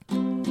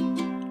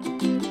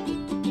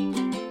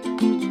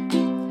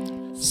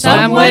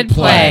Some would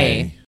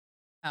play.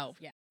 Oh,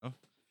 yeah.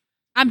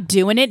 I'm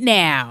doing it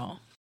now.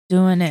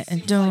 Doing it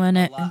and doing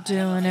it and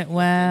doing it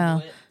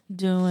well.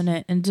 Doing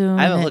it and doing it.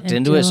 I haven't looked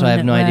into it, so I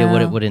have no idea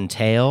what it would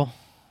entail.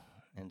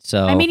 And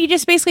so, I mean, you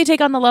just basically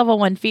take on the level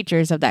 1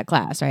 features of that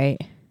class, right?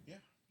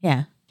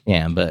 Yeah.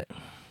 Yeah, but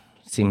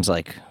it seems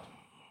like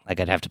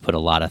I'd have to put a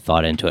lot of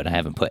thought into it. I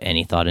haven't put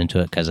any thought into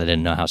it because I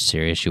didn't know how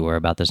serious you were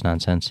about this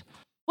nonsense.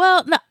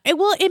 Well, no,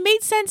 it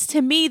made sense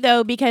to me,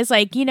 though, because,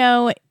 like, you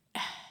know,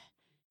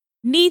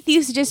 Neith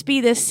used to just be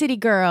this city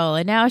girl,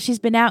 and now she's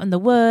been out in the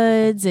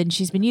woods, and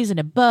she's been using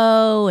a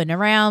bow and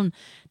around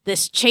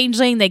this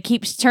changeling that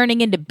keeps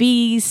turning into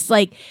beasts.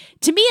 Like,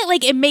 to me,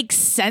 it makes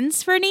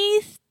sense for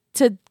Neith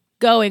to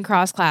go and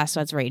cross-class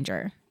as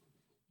Ranger.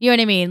 You know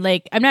what I mean?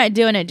 Like, I'm not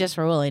doing it just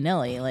for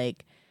willy-nilly.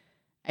 Like,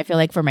 I feel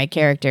like for my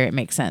character, it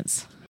makes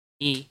sense.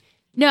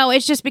 No,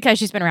 it's just because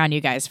she's been around you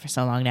guys for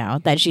so long now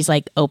that she's,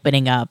 like,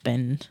 opening up,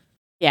 and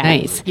yeah.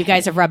 Nice. You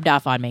guys have rubbed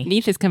off on me.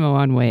 Neith has come a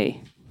long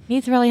way.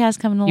 Neith really has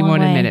come a long way. You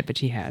won't admit it, but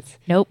she has.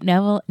 Nope,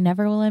 never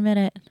will admit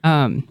it.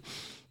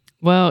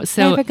 Well,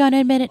 so never gonna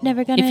admit it.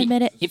 Never gonna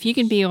admit it. If you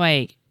can be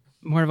like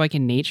more of like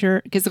in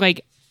nature, because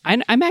like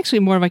I'm actually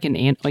more of like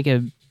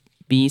a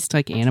beast,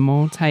 like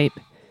animal type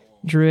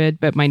druid,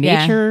 but my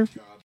nature,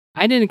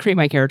 I didn't create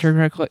my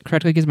character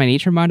correctly because my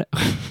nature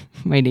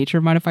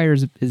modifier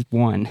is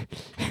 1.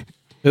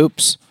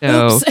 Oops.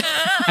 So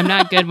I'm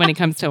not good when it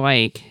comes to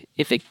like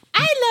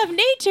I love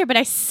nature, but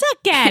I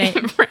suck at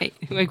it. Right.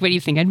 Like, what do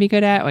you think I'd be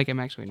good at? Like, I'm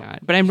actually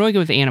not. But I'm really good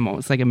with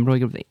animals. Like, I'm really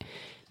good with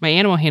my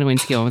animal handling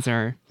skills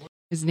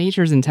is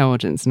nature's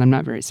intelligence, and I'm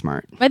not very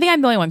smart. I think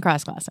I'm the only one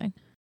cross-classing.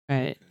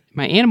 But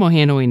my animal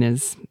handling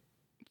is,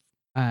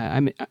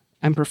 I'm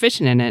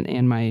proficient in it,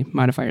 and my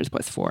modifier is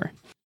 +4.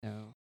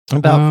 So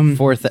about a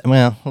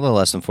little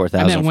less than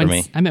 4,000 for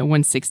me. I'm at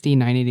 160,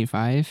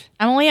 985.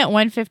 I'm only at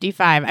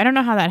 155. I don't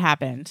know how that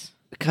happened.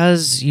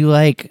 Because you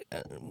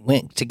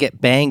went to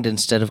get banged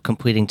instead of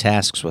completing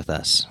tasks with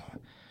us.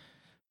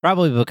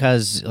 Probably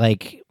because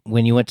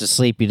when you went to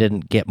sleep, you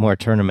didn't get more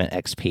tournament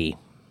XP.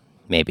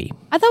 Maybe.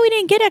 I thought we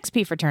didn't get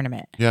XP for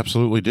tournament. You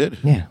absolutely did.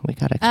 Yeah, we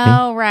got XP.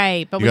 Oh,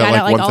 right. But you we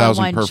got it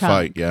 1,000 all in per one chunk.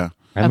 fight, yeah.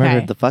 I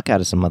murdered the fuck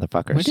out of some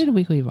motherfuckers. Where did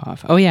we leave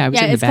off? Oh, yeah, I was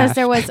in the it's because bath.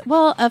 there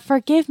was,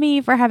 forgive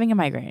me for having a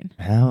migraine.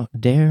 How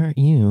dare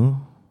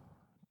you?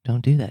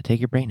 Don't do that.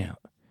 Take your brain out.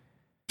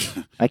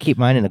 I keep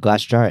mine in a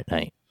glass jar at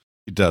night.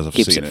 It does. I've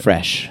Keeps seen it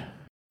fresh.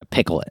 I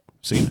pickle it.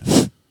 Seen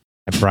it.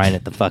 I brine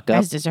it the fuck You up.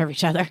 guys deserve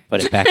each other.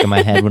 Put it back in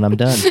my head when I'm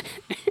done.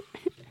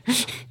 I'm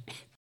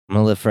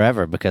going to live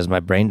forever because my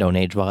brain don't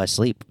age while I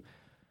sleep.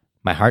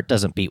 My heart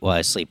doesn't beat while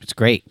I sleep. It's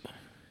great.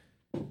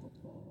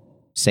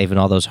 Saving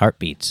all those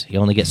heartbeats. You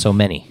only get so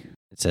many.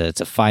 It's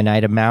a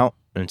finite amount,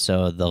 and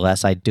so the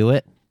less I do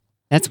it,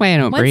 that's why I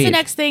don't What's breathe. the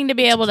next thing to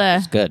be able to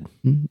it's good.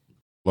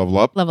 Level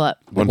up? level up?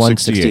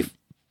 168.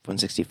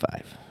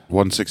 165.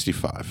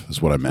 165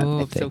 is what I meant.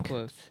 Oh, so think.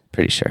 close.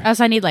 Pretty sure. Oh,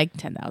 so I need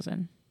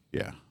 10,000.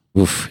 Yeah.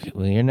 Oof.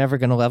 Well, you're never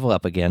going to level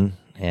up again,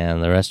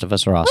 and the rest of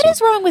us are awesome. What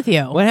is wrong with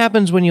you? What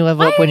happens when you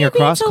level Why up when are you're you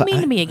being cross so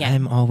mean to me again?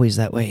 I'm always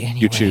that way anyway.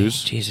 You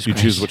choose. Jesus you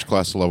Christ. choose which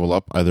class to level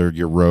up, either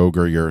your rogue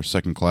or your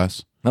second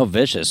class. Oh,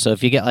 vicious. So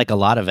if you get a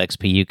lot of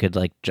XP, you could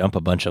jump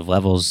a bunch of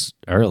levels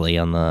early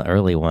on the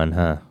early one,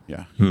 huh?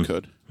 Yeah, you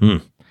could.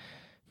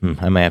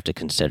 I might have to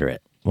consider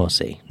it. We'll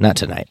see. Not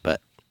tonight,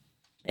 but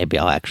maybe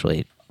I'll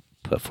actually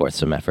put forth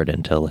some effort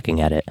into looking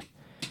at it.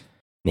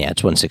 Yeah,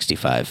 it's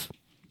 165.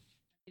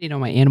 You know,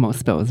 my animal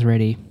spell is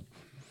ready.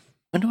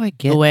 When do I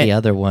get the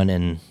other one?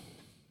 And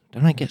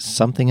don't I get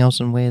something else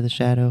in Way of the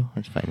Shadow?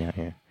 Let's find out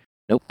here.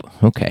 Nope.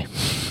 Okay.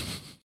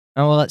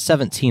 Oh, well, at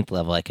 17th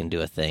level, I can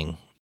do a thing.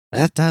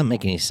 That doesn't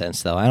make any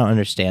sense, though. I don't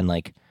understand,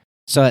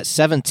 So at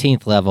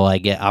 17th level, I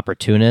get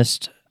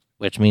Opportunist,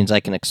 which means I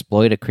can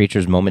exploit a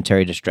creature's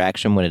momentary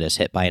distraction when it is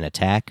hit by an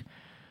attack.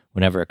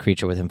 Whenever a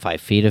creature within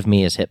 5 feet of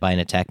me is hit by an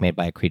attack made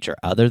by a creature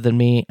other than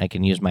me, I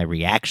can use my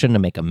reaction to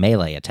make a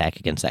melee attack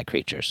against that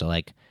creature. So,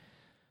 does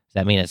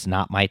that mean it's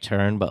not my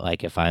turn,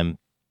 but, if I'm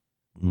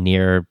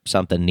near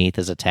something Neith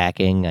is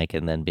attacking, I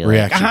can then be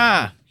Reaction.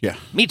 aha! Yeah.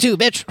 Me too,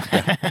 bitch!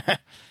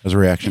 As a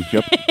reaction.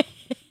 Yep.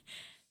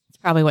 It's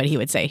probably what he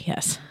would say,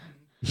 yes.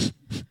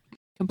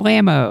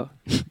 Kablamo.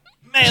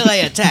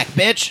 Melee attack,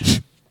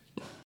 bitch!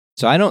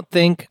 So I don't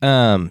think,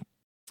 Pass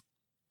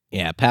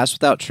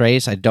Without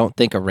Trace, I don't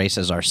think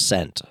erases our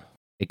scent.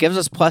 It gives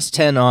us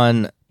 +10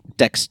 on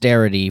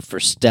dexterity for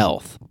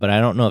stealth, but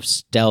I don't know if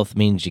stealth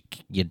means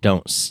you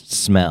don't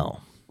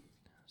smell.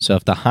 So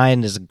if the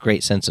hind has a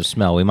great sense of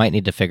smell, we might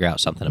need to figure out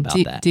something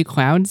about that. Do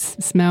clouds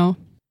smell?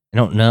 I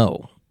don't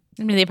know.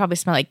 I mean, they probably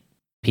smell like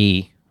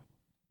Pee.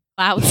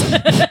 clouds.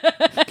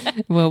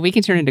 Well, we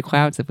can turn into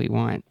clouds if we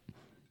want.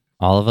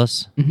 All of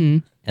us? Mm-hmm.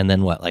 And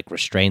then what,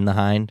 restrain the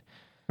hind?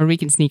 Or we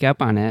can sneak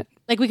up on it.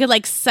 We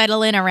could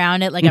settle in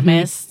around it like a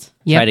mist.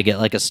 Yep. Try to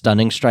get a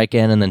stunning strike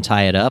in and then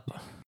tie it up?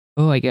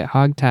 Oh, I get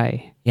hog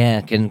tie.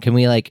 Yeah, can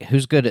we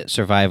who's good at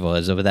survival?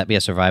 Would that be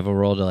a survival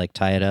roll to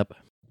tie it up?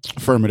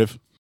 Affirmative.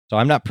 So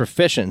I'm not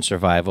proficient in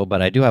survival,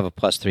 but I do have a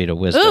 +3 to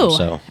wisdom. Ooh,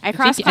 So I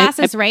cross class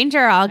as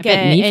ranger. I'll bet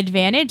get Neith-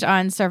 advantage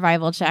on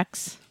survival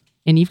checks.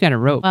 And you've got a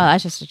rope. Well,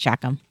 that's just to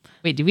check them.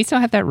 Wait, do we still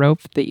have that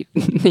rope that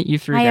you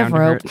threw I down have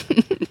rope. to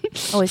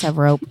her? Always have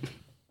rope.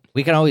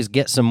 We can always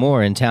get some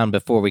more in town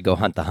before we go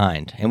hunt the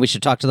hind. And we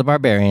should talk to the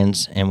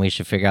barbarians, and we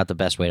should figure out the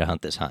best way to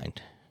hunt this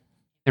hind.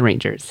 The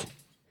Rangers.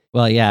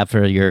 Well, yeah,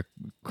 for your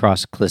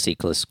cross-class,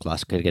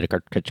 could get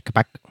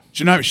a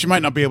She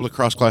might not be able to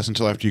cross-class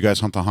until after you guys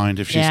hunt the hind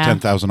if she's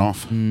 10,000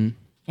 off.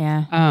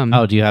 Yeah.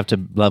 Oh, do you have to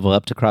level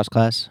up to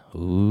cross-class?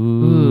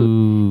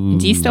 Ooh.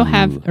 Do you still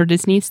have, or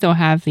does Neith still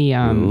have the,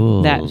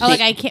 that? Oh,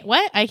 like I can't,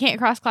 what? I can't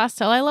cross class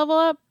till I level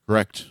up?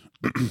 Correct.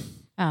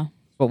 Oh.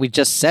 What we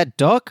just said,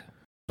 Doc?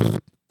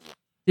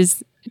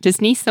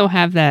 Does Neith still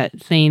have that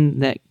thing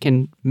that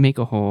can make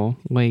a hole,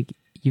 like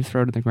you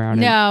throw to the ground?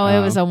 No, it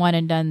was a one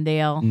and done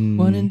deal.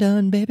 One and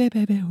done, baby,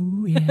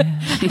 ooh,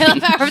 yeah. I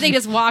love how everything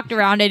just walked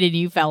around it and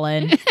you fell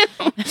in.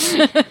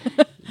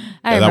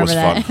 I remember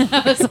that was fun.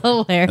 That was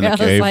hilarious. I was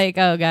cave. like,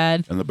 oh,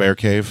 God. And the bear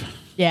cave.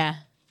 Yeah.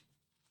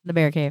 The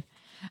bear cave.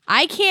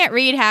 I can't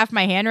read half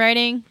my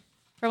handwriting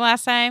from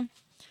last time.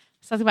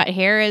 Something about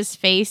Hera's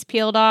face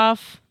peeled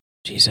off.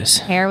 Jesus.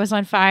 Hair was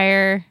on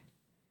fire.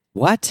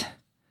 What?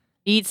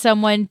 Eat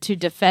someone to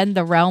defend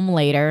the realm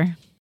later.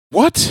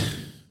 What?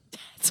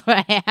 That's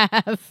what I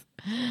have.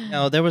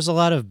 No, there was a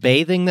lot of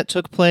bathing that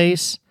took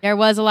place. There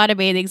was a lot of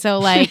bathing. So,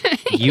 like,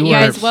 You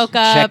guys were woke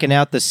up. checking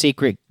out the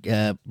secret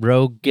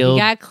rogue guild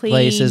You got clean.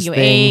 places You thing.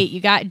 ate.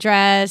 You got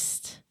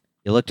dressed.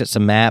 You looked at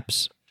some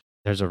maps.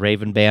 There's a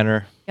Raven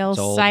banner.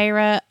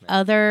 Gelsira,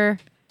 other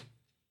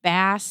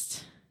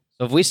Bast.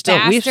 So if we still,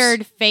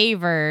 Bastard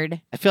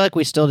favored. I feel like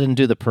we still didn't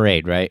do the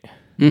parade, right?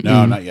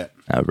 No, not yet.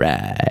 All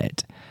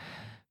right.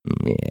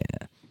 Yeah.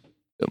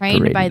 Go Trained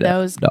parade by it up,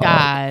 those dog.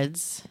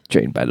 gods.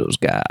 Trained by those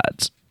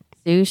gods.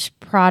 Zeus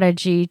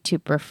prodigy to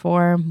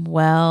perform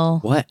well.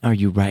 What are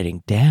you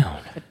writing down?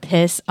 To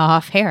piss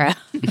off Hera.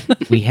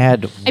 We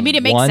had I mean,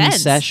 it makes one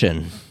sense.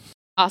 session.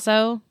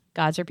 Also,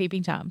 gods are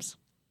peeping toms.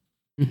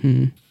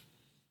 Mm-hmm.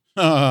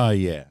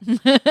 Yeah.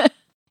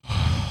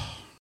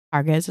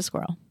 Arga is a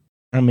squirrel.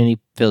 I mean, he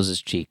fills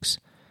his cheeks,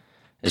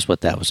 is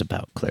what that was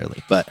about,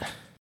 clearly. But,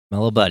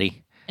 Mellow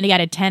Buddy. And he got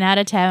a 10 out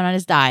of 10 on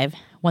his dive.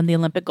 Won the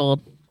Olympic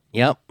gold.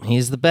 Yep,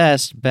 he's the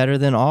best. Better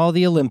than all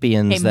the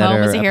Olympians Came that home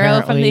are as a hero from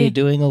apparently the-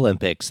 doing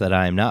Olympics that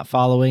I'm not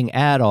following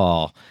at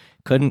all.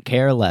 Couldn't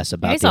care less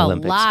about There's the a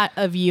Olympics. lot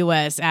of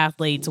U.S.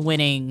 athletes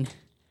winning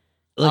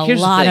Look, a here's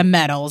the lot thing. of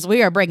medals.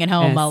 We are bringing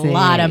home a That's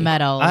lot of it.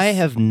 medals. I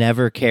have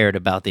never cared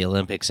about the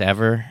Olympics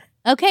ever.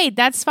 Okay,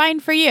 that's fine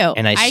for you.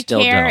 And I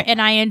still care don't.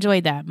 and I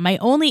enjoy that. My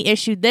only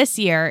issue this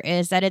year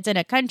is that it's in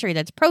a country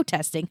that's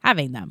protesting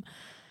having them.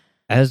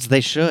 As they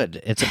should.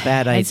 It's a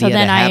bad And idea so to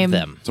then I have am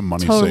them. It's a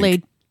money totally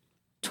sink.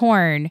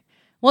 torn.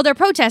 Well, they're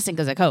protesting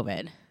because of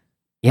COVID.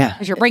 Yeah.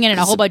 Because you're bringing in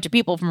a whole bunch of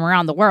people from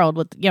around the world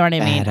with, you know what I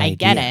mean? Bad I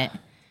get idea. it.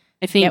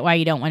 I think. Get why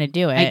you don't want to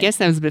do it. I guess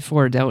that was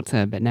before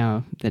Delta, but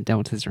now that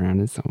Delta's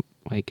around, it's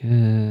like.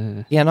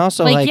 Yeah, and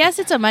also like, like yes,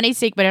 it's a money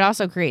sink, but it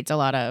also creates a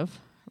lot of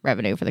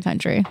revenue for the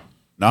country.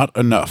 Not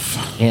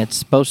enough. yeah, it's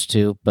supposed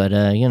to, but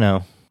you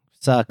know,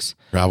 sucks.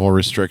 Travel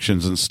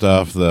restrictions and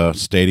stuff. The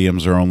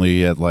stadiums are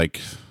only at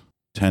like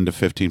 10 to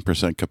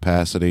 15%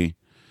 capacity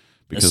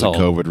because This of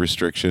whole COVID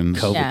restrictions.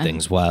 COVID Yeah.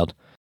 thing's wild.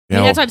 I mean,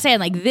 Yeah, that's what I'm saying.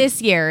 Like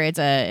this year, it's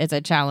a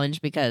challenge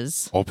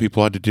because all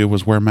people had to do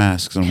was wear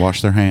masks and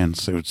wash their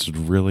hands. It's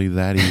really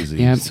that easy.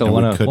 Yeah. So And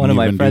one we of couldn't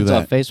my even do friends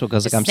on that. Facebook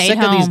was like, Just I'm stay sick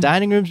of these home.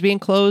 dining rooms being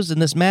closed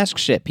and this mask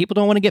shit. People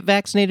don't want to get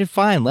vaccinated.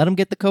 Fine, let them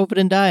get the COVID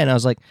and die. And I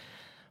was like,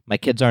 my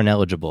kids aren't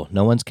eligible.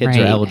 No one's kids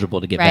are Right.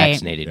 eligible to get Right.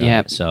 vaccinated. Yep.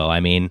 Yet. So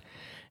I mean,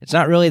 it's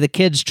not really the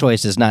kids'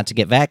 choices not to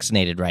get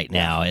vaccinated right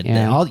now.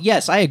 Yeah.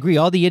 Yes, I agree.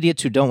 All the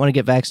idiots who don't want to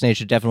get vaccinated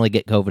should definitely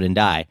get COVID and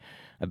die.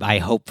 I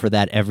hope for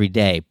that every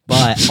day.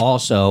 But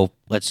also,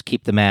 let's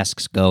keep the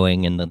masks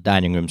going and the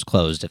dining rooms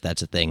closed if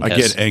that's a thing. I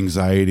 'cause- get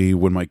anxiety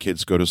when my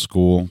kids go to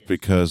school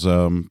because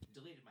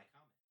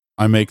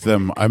I make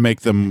them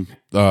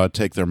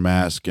take their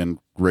mask, and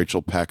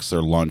Rachel packs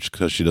their lunch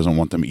because she doesn't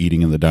want them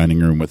eating in the dining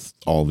room with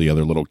all the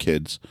other little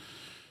kids.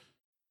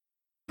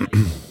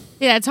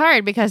 yeah, it's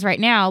hard because right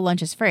now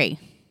lunch is free.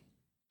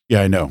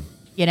 Yeah, I know.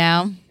 You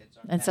know,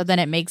 and so then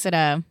it makes it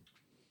a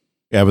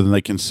Yeah, but then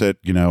they can sit,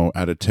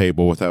 at a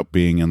table without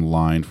being in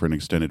line for an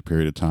extended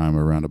period of time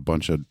around a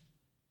bunch of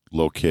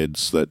little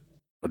kids that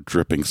are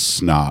dripping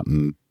snot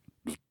and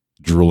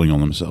drooling on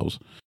themselves.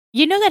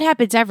 You know that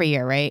happens every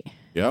year, right?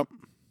 Yep.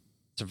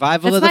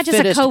 survival That's of not the just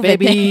a fittest, COVID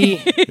baby.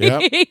 thing.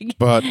 Yep.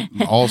 But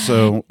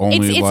also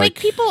only It's like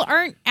people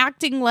aren't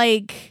acting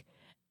like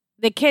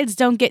the kids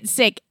don't get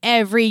sick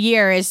every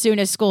year as soon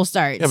as school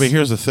starts. Yeah, but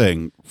here's the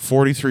thing.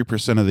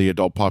 43% of the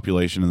adult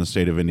population in the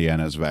state of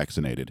Indiana is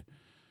vaccinated.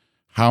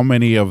 How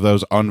many of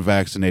those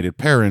unvaccinated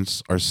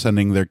parents are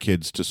sending their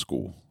kids to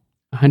school?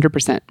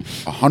 100%.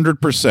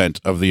 100%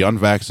 of the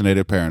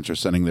unvaccinated parents are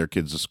sending their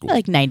kids to school.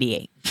 like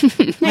 98.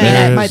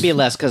 That might be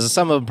less because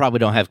some of them probably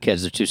don't have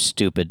kids. They're too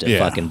stupid to Yeah.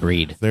 fucking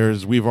breed.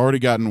 We've already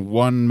gotten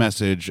one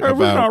message about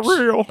not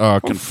real. a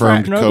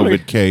confirmed fat and ugly.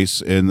 COVID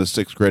case in the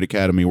 6th grade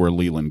academy where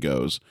Leland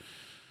goes.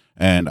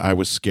 And I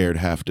was scared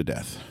half to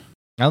death.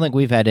 I don't think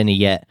we've had any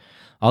yet.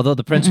 Although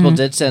the principal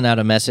did send out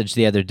a message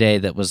the other day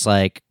that was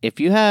like, if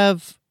you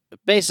have,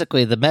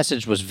 basically the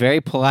message was very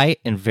polite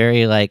and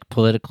very like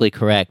politically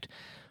correct,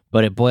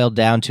 but it boiled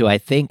down to, I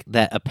think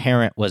that a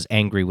parent was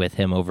angry with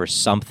him over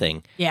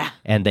something. Yeah.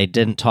 And they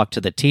didn't talk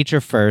to the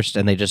teacher first,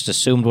 and they just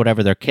assumed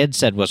whatever their kid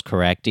said was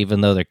correct,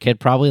 even though their kid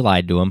probably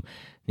lied to them.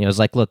 And he was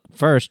like, look,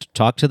 first,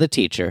 talk to the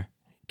teacher,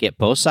 get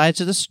both sides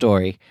of the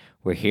story.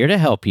 We're here to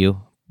help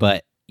you,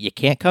 but you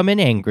can't come in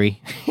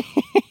angry.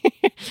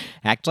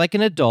 Act like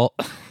an adult.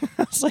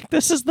 I was like,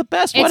 this is the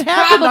best. What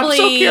happened? I'm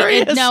so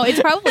curious. It's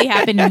probably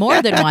happened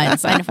more than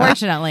once,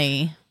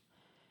 unfortunately.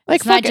 Like,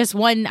 it's not just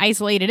one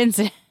isolated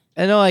incident.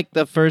 I know, like,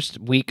 the first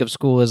week of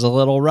school is a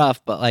little rough,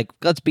 but, like,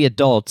 let's be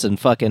adults and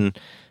fucking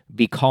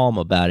be calm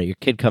about it. Your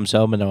kid comes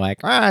home and they're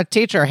like,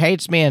 teacher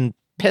hates me and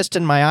pissed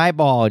in my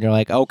eyeball. And you're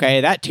like, okay,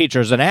 that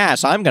teacher's an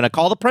ass. I'm going to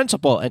call the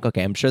principal. Like,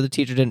 okay, I'm sure the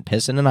teacher didn't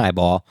piss in an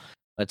eyeball.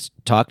 Let's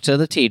talk to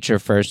the teacher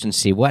first and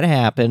see what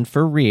happened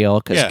for real,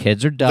 because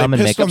kids are dumb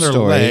and make up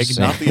stories.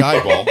 Leg, not the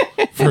eyeball,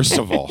 first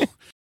of all.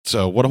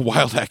 So what a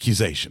wild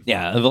accusation.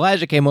 Yeah, if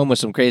Elijah came home with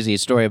some crazy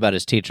story about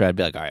his teacher, I'd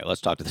be like, all right,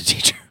 let's talk to the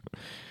teacher.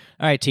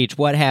 All right, Teach,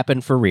 what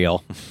happened for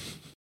real?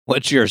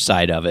 What's your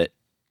side of it?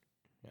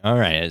 All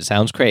right, it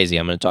sounds crazy.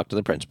 I'm going to talk to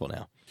the principal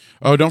now.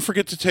 Oh, don't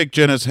forget to take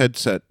Jenna's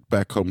headset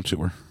back home to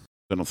her.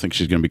 I don't think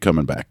she's going to be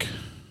coming back.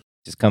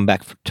 She's come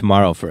back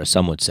tomorrow for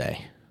some would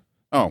say.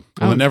 Oh,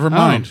 well, then never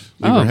mind.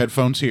 Leave her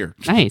headphones here.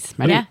 Nice.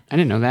 I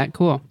didn't know that.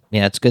 Cool.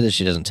 Yeah, it's good that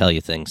she doesn't tell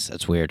you things.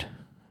 That's weird.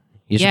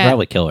 You should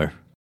probably kill her.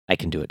 I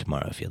can do it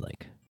tomorrow if you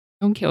like.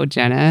 Don't kill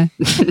Jenna.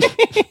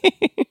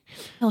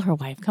 Kill her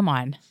wife. Come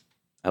on.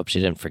 I hope she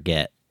didn't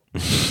forget.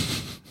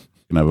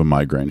 Gonna have a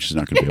migraine. She's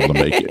not going to be able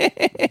to make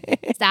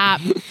it.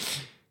 Stop.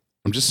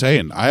 I'm just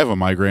saying, I have a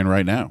migraine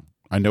right now.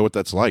 I know what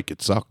that's like.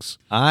 It sucks.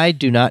 I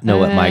do not know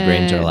what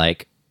migraines are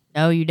like.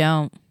 No, you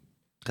don't.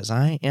 Because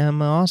I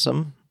am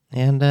awesome.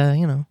 And,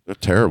 They're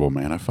terrible,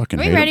 man. I fucking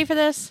hate Are we ready them. for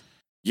this?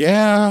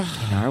 Yeah.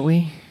 And are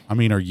we? I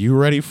mean, are you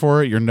ready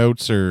for it? Your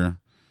notes are...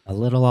 A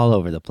little all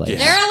over the place. Yeah.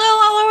 They're a little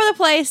all over the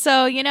place,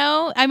 so, they're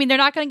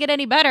not going to get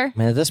any better.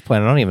 Man, at this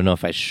point, I don't even know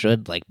if I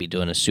should, be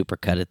doing a super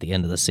cut at the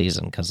end of the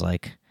season, because,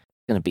 it's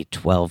going to be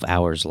 12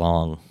 hours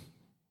long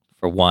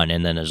for one,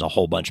 and then there's a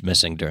whole bunch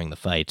missing during the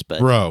fights. But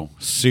Bro,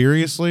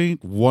 seriously?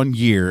 1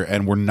 year,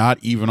 and we're not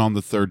even on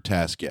the third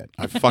task yet.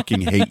 I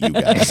fucking hate you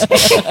guys.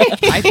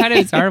 I thought it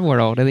was our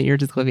world, and that you're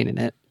just living in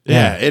it.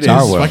 Yeah, it is.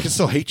 Our world. I can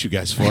still hate you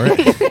guys for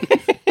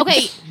it.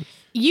 Okay,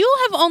 you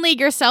have only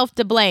yourself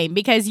to blame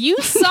because you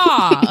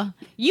saw,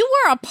 you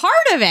were a part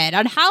of it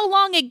on how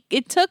long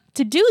it took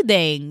to do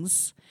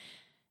things.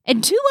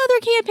 And 2 other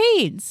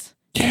campaigns.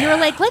 Yeah. And you were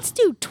like, let's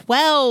do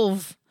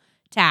 12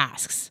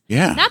 tasks.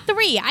 Yeah. Not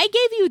 3. I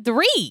gave you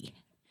 3.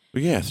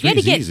 Well, yeah, 3 You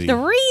had to get easy.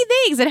 3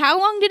 things. And how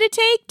long did it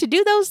take to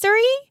do those 3?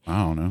 I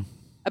don't know.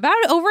 About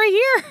over a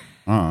year.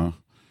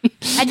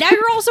 And now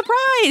you're all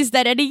surprised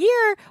that in a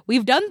year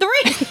we've done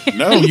 3.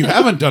 No, you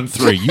haven't done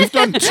 3. You've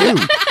done 2.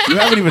 You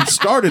haven't even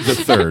started the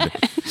third.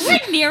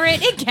 We're near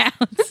it. It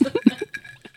counts.